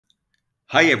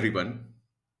Hi everyone.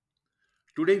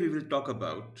 Today we will talk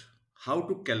about how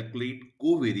to calculate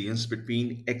covariance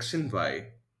between x and y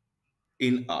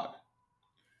in R.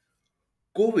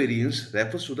 Covariance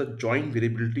refers to the joint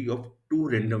variability of two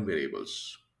random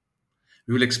variables.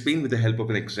 We will explain with the help of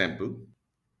an example.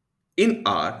 In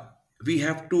R, we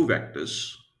have two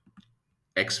vectors,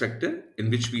 x vector in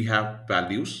which we have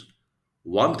values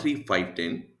 1, 3, 5,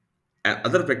 10, and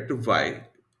other vector y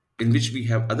in which we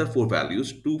have other four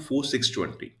values 2, 4, 6,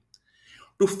 20.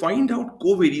 To find out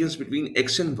covariance between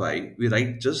x and y, we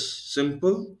write just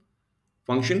simple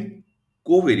function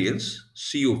covariance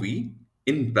COV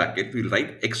in bracket. We'll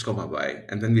write x comma y,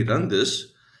 and then we run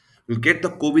this. We'll get the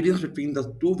covariance between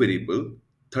the two variable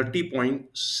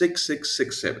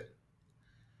 30.6667.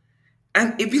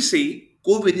 And if we say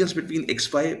covariance between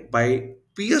xy by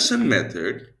Pearson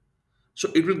method, so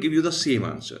it will give you the same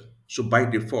answer. So by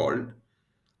default,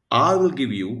 R will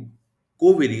give you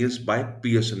covariance by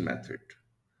Pearson method.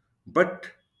 But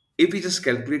if we just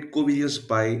calculate covariance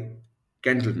by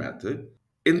Kendall method,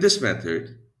 in this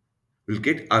method, we'll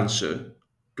get answer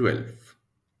 12.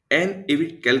 And if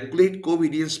we calculate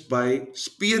covariance by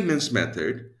Spearman's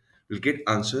method, we'll get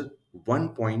answer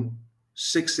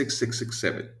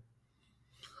 1.66667.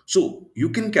 So you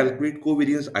can calculate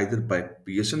covariance either by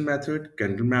Pearson method,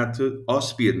 Kendall method, or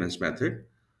Spearman's method.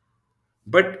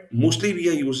 But mostly we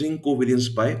are using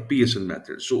covariance by Pearson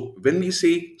method. So when we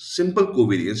say simple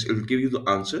covariance, it will give you the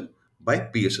answer by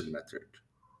Pearson method.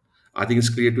 I think it's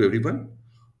clear to everyone.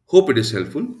 Hope it is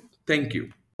helpful. Thank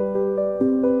you.